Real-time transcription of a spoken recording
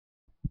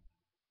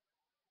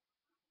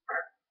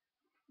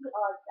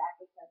Oh,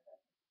 exactly.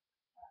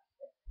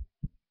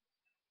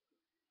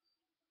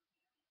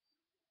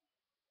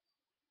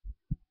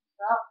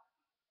 Stop.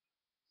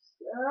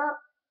 Stop.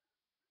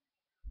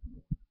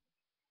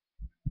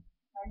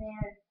 My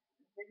name is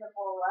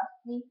Visible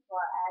Rusty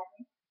for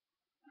admin.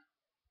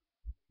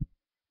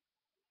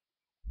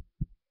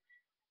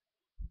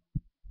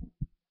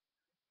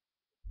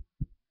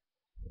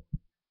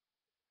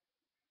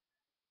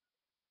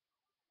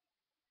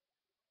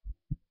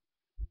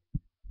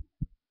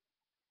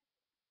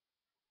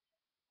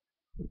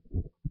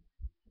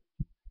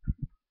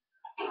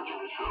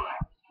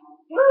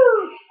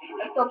 Woo!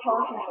 Let's go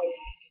potion it.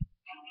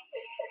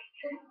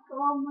 Come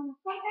on,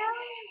 motherfucker.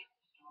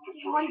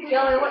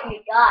 Joey, what you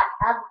got?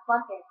 I have a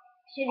fucking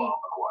shitty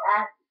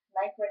ass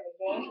sniper in the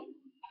game.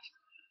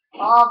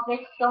 Oh,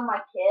 bitch stole my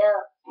kill.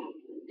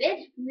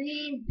 Bitch,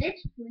 please.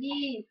 Bitch,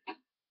 please.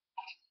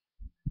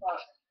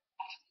 Fuck.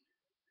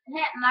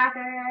 Hit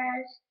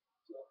markers.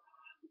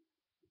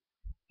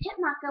 Hit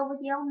marker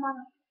with your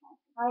mother.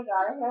 I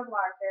got a hit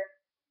marker.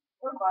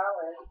 We're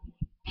barless.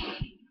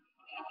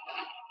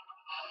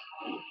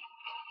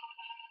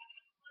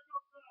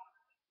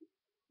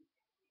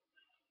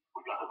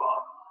 We got the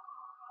bomb.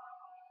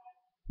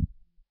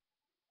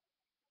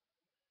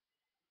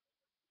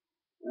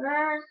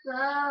 We're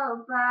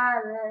so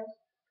barless.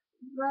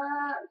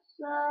 But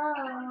so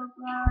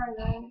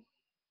barless.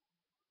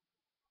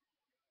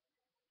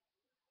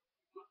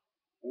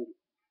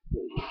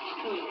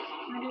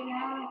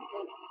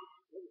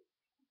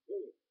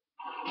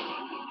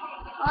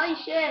 Holy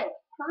shit!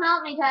 Come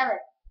help me, Tyler.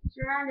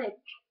 Surrounded.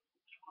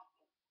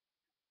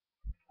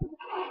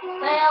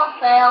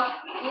 Fail.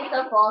 Use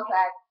the full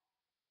attack.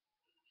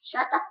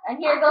 Shut up. And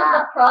here goes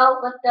the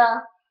pro with the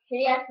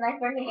shitty ass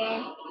sniper in the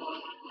game.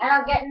 And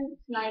I'm getting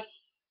sniped.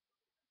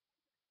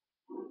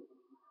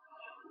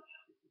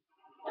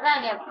 You're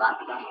gonna get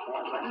fucked up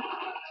there, buddy.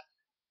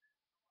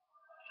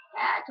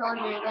 Yeah, I told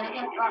you you're gonna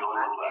get fucked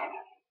up there.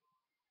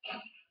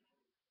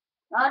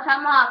 Oh,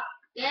 tomahawk.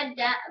 Get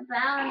down.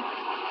 Bound.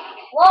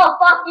 Whoa,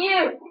 fuck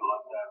you!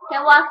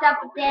 Can't walk up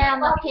with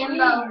damn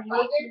Kimbo.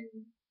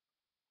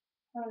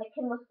 The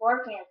Kimbo's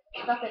working.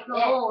 Stuck at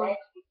gold.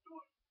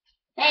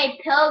 Hey,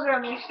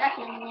 Pilgrim, you're stuck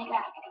in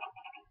nigga.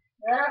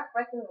 They're a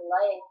freaking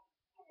light.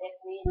 If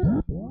we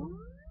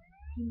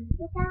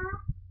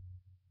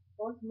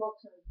go smoke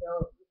some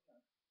dope.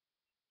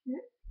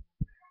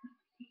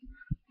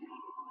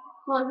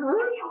 What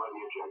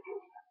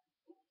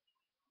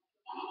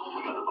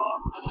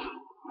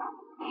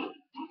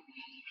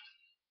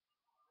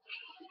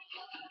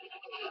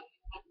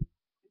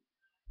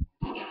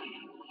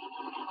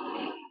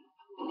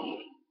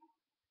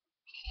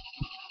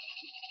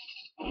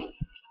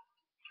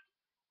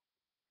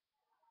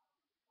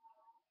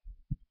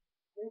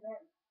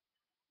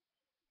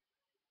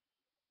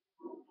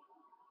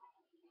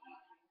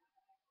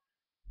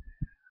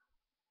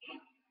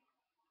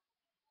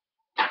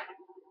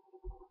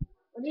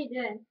are you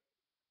doing?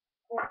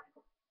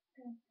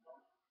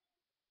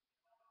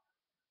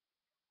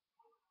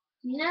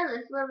 Do you know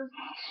this little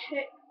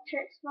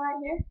trick spot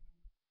here?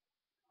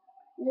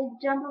 You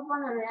jump up on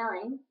the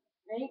railing,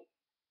 right?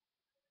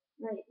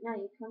 Right, now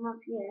you come up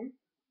here.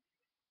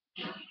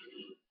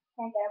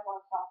 Can't get up on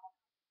top.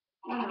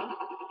 No.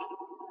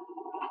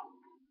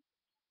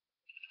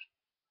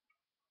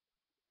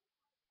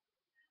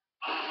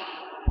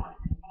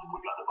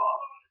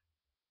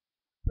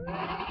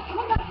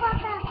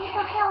 Motherfucker, get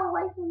the hell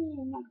away from me,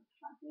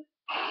 motherfucker.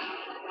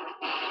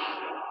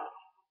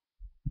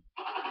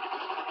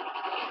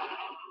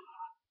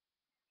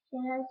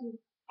 As you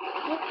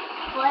just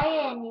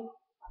playing, you.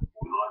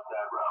 We lost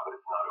that round, but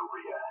it's not over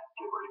yet.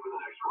 Get ready for the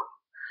next one.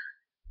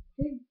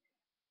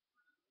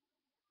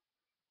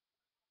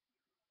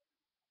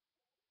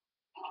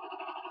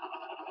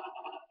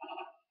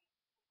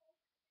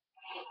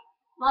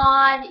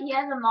 Mod, he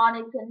has a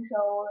modded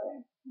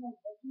controller.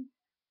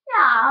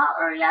 Yeah,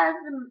 or he has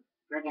a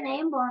freaking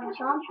aimbot or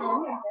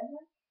something.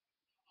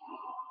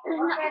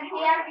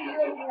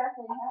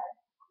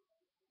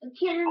 The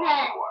kid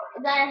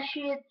that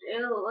shoots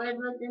through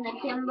within the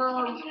Kimbo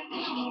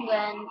machine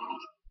gun.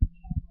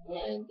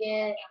 You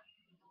get.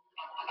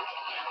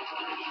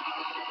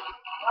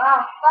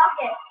 Oh, fuck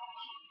it.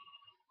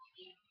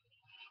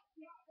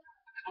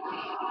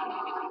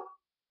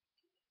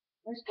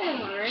 We're just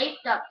getting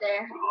raped up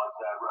there.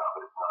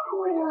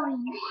 Holy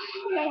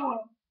shit.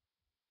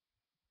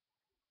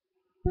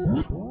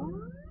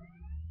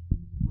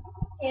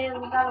 Yeah,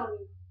 we gotta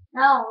leave.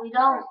 No, we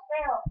don't.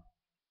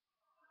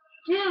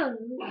 Dude,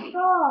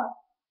 stop.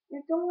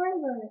 Don't worry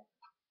about it.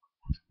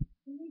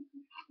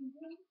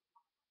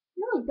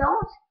 No, we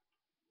don't.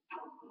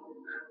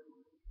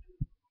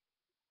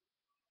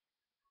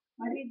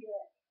 Why do you do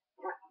it?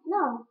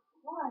 No.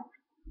 Why?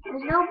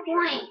 There's no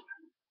point.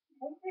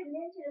 What's the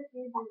ninja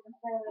diffusers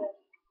instead of this?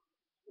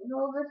 No,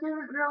 this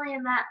isn't really a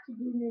map to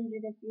do ninja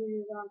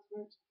diffusers on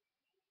Switch.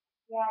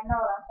 Yeah, I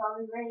know, that's why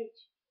we rage.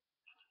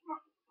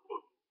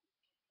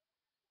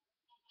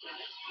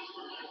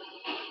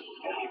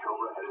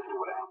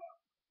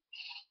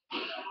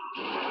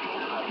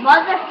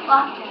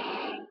 Motherfucker.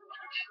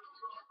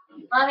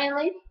 Let me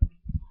leave.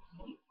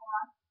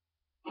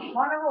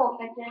 Wonderful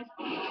bitches.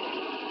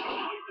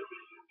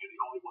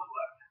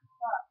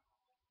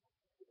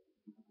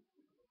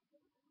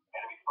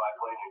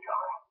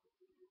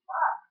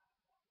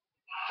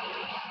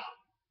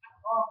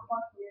 Oh,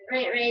 fuck you.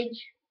 Great rage.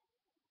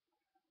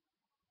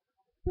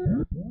 Okay.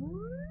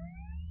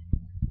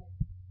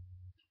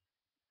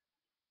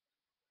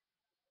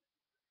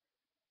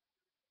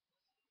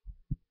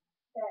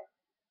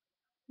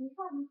 You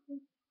got me.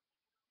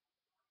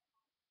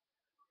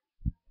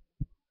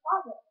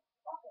 Pause it.